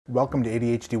Welcome to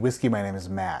ADHD Whiskey. My name is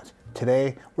Matt.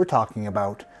 Today we're talking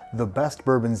about the best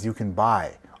bourbons you can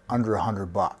buy under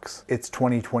 $100. It's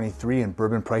 2023 and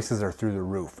bourbon prices are through the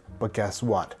roof. But guess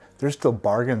what? There's still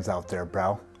bargains out there,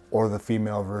 bro. Or the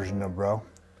female version of bro.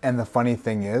 And the funny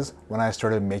thing is, when I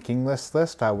started making this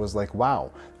list, I was like,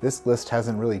 wow, this list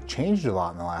hasn't really changed a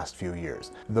lot in the last few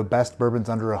years. The best bourbons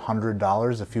under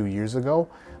 $100 a few years ago,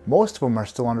 most of them are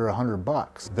still under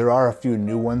 $100. There are a few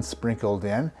new ones sprinkled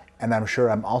in, and I'm sure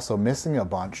I'm also missing a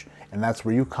bunch, and that's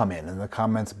where you come in. In the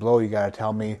comments below, you gotta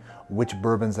tell me which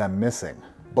bourbons I'm missing.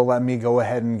 But let me go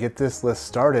ahead and get this list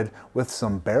started with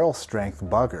some barrel strength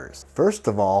buggers. First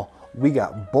of all, we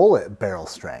got Bulleit barrel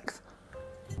strength.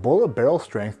 Bulleit barrel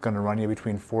strength gonna run you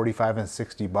between 45 and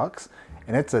 60 bucks,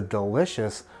 and it's a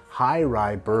delicious high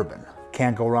rye bourbon.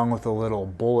 Can't go wrong with a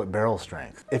little Bulleit barrel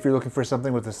strength. If you're looking for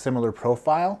something with a similar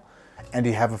profile and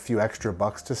you have a few extra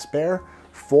bucks to spare,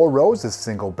 Four Roses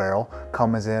single barrel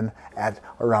comes in at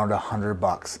around 100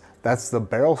 bucks. That's the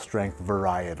barrel strength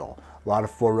varietal. A lot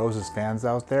of Four Roses fans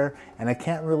out there, and I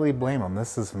can't really blame them.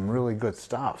 This is some really good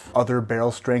stuff. Other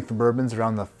barrel strength bourbons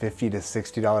around the $50 to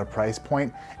 $60 price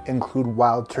point include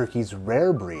Wild Turkey's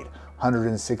Rare Breed,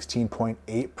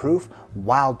 116.8 proof,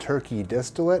 Wild Turkey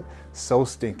distillate, so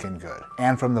stinking good.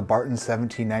 And from the Barton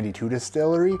 1792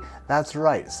 distillery, that's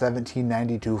right,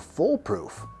 1792 full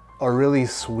proof. A really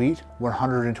sweet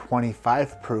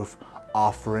 125 proof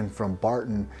offering from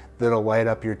Barton that'll light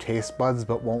up your taste buds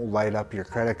but won't light up your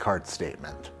credit card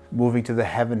statement. Moving to the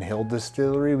Heaven Hill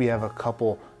distillery, we have a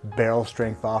couple barrel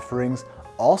strength offerings,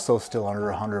 also still under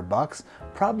 100 bucks.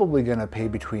 Probably gonna pay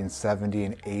between 70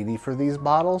 and 80 for these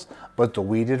bottles, but the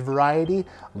wheated variety,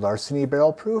 Larceny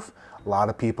barrel proof, a lot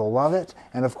of people love it.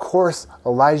 And of course,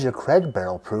 Elijah Craig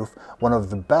barrel proof, one of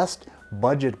the best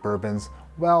budget bourbons.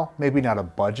 Well, maybe not a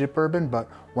budget bourbon, but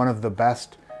one of the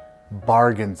best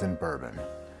bargains in bourbon.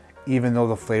 Even though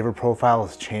the flavor profile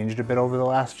has changed a bit over the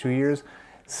last few years,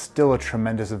 still a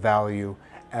tremendous value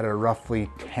at a roughly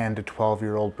 10 to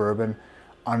 12-year-old bourbon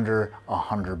under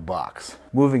 100 bucks.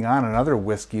 Moving on, another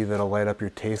whiskey that'll light up your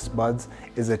taste buds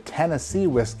is a Tennessee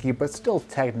whiskey, but still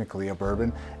technically a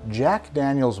bourbon. Jack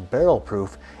Daniel's barrel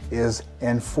proof is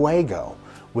En Fuego,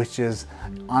 which is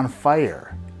on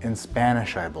fire in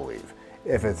Spanish, I believe.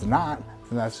 If it's not,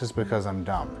 then that's just because I'm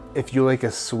dumb. If you like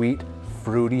a sweet,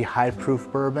 fruity,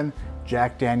 high-proof bourbon,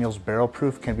 Jack Daniel's barrel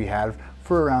proof can be had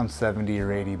for around 70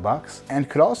 or 80 bucks, and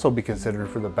could also be considered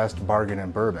for the best bargain in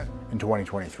bourbon in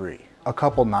 2023. A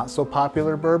couple not so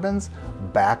popular bourbons,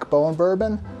 Backbone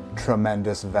bourbon,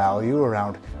 tremendous value,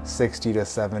 around $60 to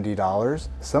 $70.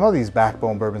 Some of these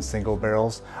Backbone bourbon single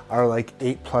barrels are like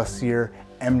 8+ year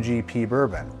MGP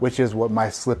bourbon, which is what my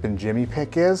Slippin' Jimmy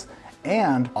pick is,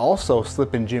 and also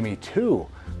Slippin' Jimmy 2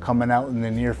 coming out in the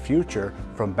near future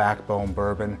from Backbone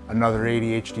Bourbon, another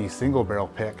ADHD single barrel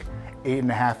pick,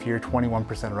 8.5 year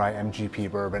 21% rye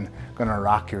MGP bourbon, gonna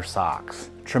rock your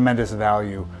socks. Tremendous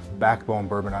value, Backbone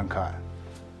Bourbon Uncut.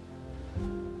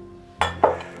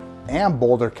 And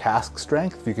Boulder Cask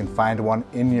Strength, if you can find one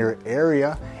in your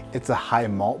area. It's a high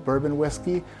malt bourbon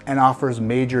whiskey and offers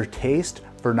major taste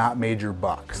for not major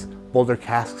bucks. Boulder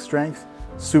Cask Strength,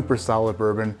 super solid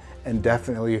bourbon, and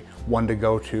definitely one to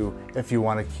go to if you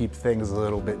want to keep things a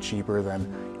little bit cheaper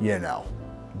than, you know,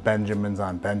 Benjamins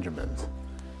on Benjamins.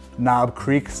 Knob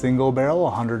Creek single barrel,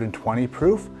 120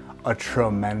 proof, a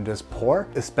tremendous pour,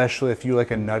 especially if you like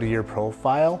a nuttier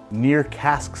profile. Near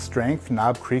cask strength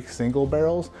Knob Creek single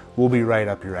barrels will be right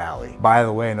up your alley. By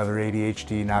the way, another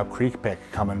ADHD Knob Creek pick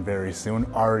coming very soon.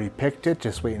 Already picked it,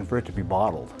 just waiting for it to be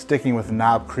bottled. Sticking with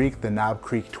Knob Creek, the Knob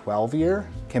Creek 12 year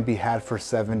can be had for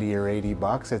 70 or 80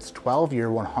 bucks. It's 12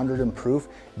 year 100 proof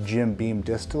Jim Beam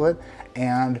distillate,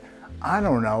 and I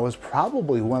don't know, is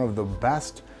probably one of the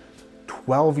best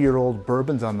 12-year-old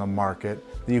bourbons on the market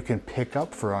that you can pick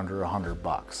up for under 100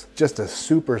 bucks. Just a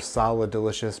super solid,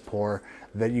 delicious pour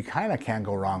that you kind of can't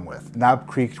go wrong with. Knob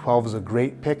Creek 12 is a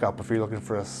great pickup if you're looking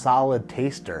for a solid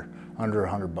taster under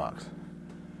 100 bucks.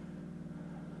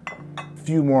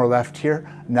 Few more left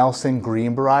here. Nelson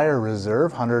Greenbrier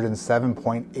Reserve,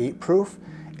 107.8 proof.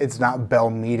 It's not Bell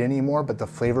Mead anymore, but the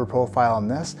flavor profile on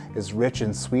this is rich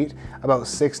and sweet, about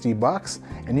 60 bucks,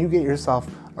 and you get yourself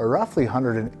a roughly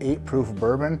 108 proof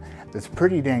bourbon that's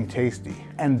pretty dang tasty.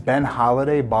 And Ben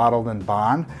Holiday Bottled in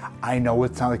Bond, I know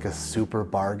it's not like a super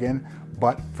bargain,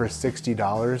 but for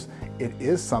 $60, it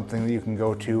is something that you can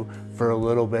go to for a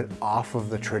little bit off of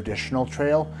the traditional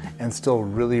trail and still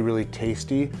really, really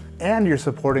tasty. And you're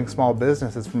supporting small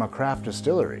businesses from a craft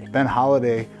distillery. Ben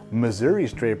Holiday Missouri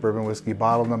Straight Bourbon Whiskey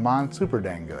Bottled in Bond, super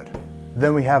dang good.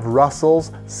 Then we have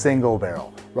Russell's Single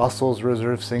Barrel. Russell's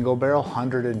Reserve Single Barrel,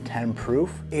 110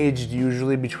 proof, aged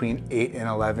usually between 8 and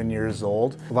 11 years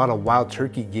old. A lot of wild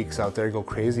turkey geeks out there go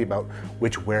crazy about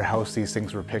which warehouse these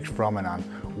things were picked from and on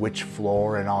which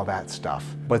floor and all that stuff.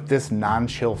 But this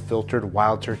non-chill filtered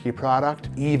wild turkey product,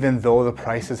 even though the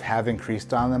prices have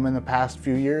increased on them in the past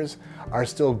few years, are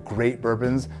still great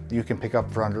bourbons that you can pick up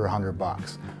for under 100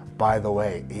 bucks. By the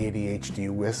way,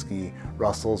 ADHD Whiskey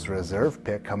Russell's Reserve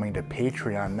pick coming to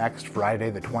Patreon next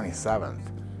Friday the 27th.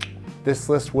 This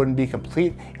list wouldn't be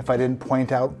complete if I didn't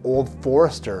point out Old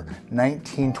Forester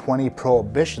 1920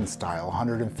 Prohibition Style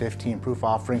 115 proof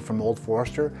offering from Old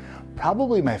Forester.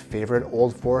 Probably my favorite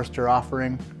Old Forester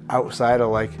offering outside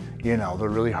of, like, you know, the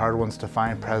really hard ones to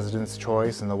find, President's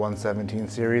Choice and the 117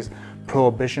 series.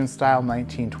 Prohibition Style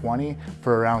 1920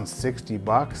 for around 60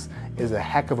 bucks is a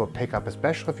heck of a pickup,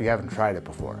 especially if you haven't tried it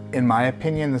before. In my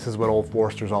opinion, this is what Old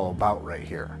Forester's all about right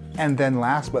here. And then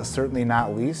last but certainly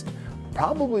not least,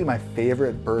 probably my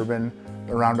favorite bourbon,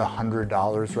 around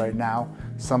 $100 right now.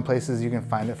 Some places you can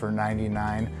find it for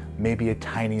 99, maybe a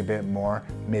tiny bit more,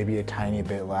 maybe a tiny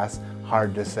bit less,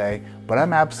 hard to say. But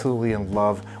I'm absolutely in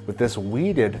love with this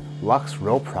weeded Lux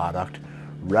Row product,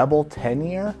 Rebel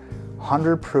 10-year,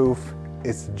 100 proof.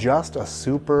 It's just a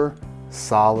super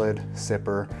solid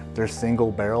sipper. They're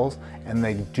single barrels and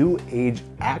they do age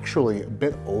actually a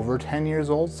bit over 10 years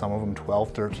old, some of them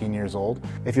 12, 13 years old.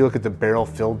 If you look at the barrel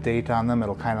fill date on them,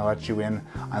 it'll kind of let you in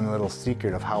on the little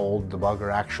secret of how old the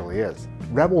bugger actually is.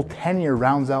 Rebel 10-year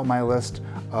rounds out my list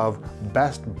of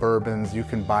best bourbons you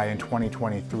can buy in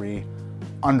 2023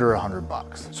 under 100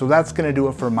 bucks. So that's gonna do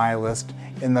it for my list.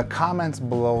 In the comments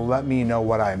below, let me know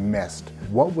what I missed.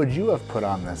 What would you have put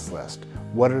on this list?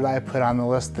 What did I put on the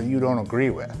list that you don't agree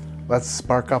with? Let's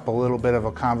spark up a little bit of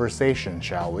a conversation,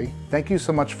 shall we? Thank you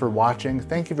so much for watching.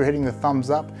 Thank you for hitting the thumbs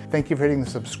up. Thank you for hitting the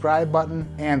subscribe button.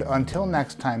 And until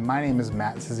next time, my name is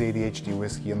Matt. This is ADHD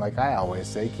Whiskey. And like I always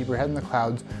say, keep your head in the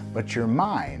clouds, but your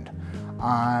mind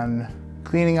on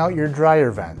cleaning out your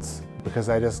dryer vents. Because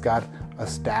I just got a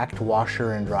stacked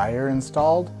washer and dryer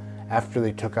installed after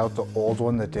they took out the old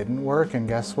one that didn't work. And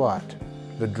guess what?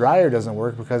 The dryer doesn't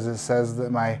work because it says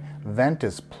that my vent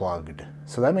is plugged.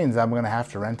 So that means I'm gonna have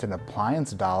to rent an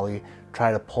appliance dolly,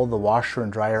 try to pull the washer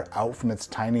and dryer out from its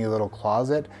tiny little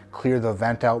closet, clear the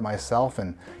vent out myself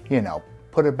and, you know,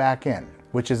 put it back in,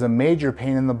 which is a major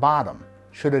pain in the bottom.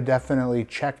 Should have definitely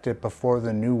checked it before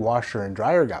the new washer and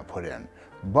dryer got put in.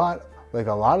 But like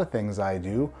a lot of things I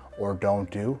do or don't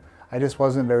do, I just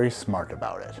wasn't very smart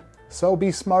about it. So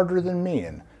be smarter than me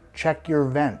and check your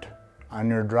vent on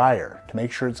your dryer to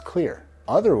make sure it's clear.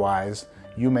 Otherwise,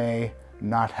 you may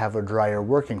not have a dryer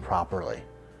working properly,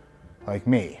 like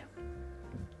me.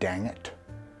 Dang it,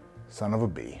 son of a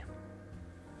bee.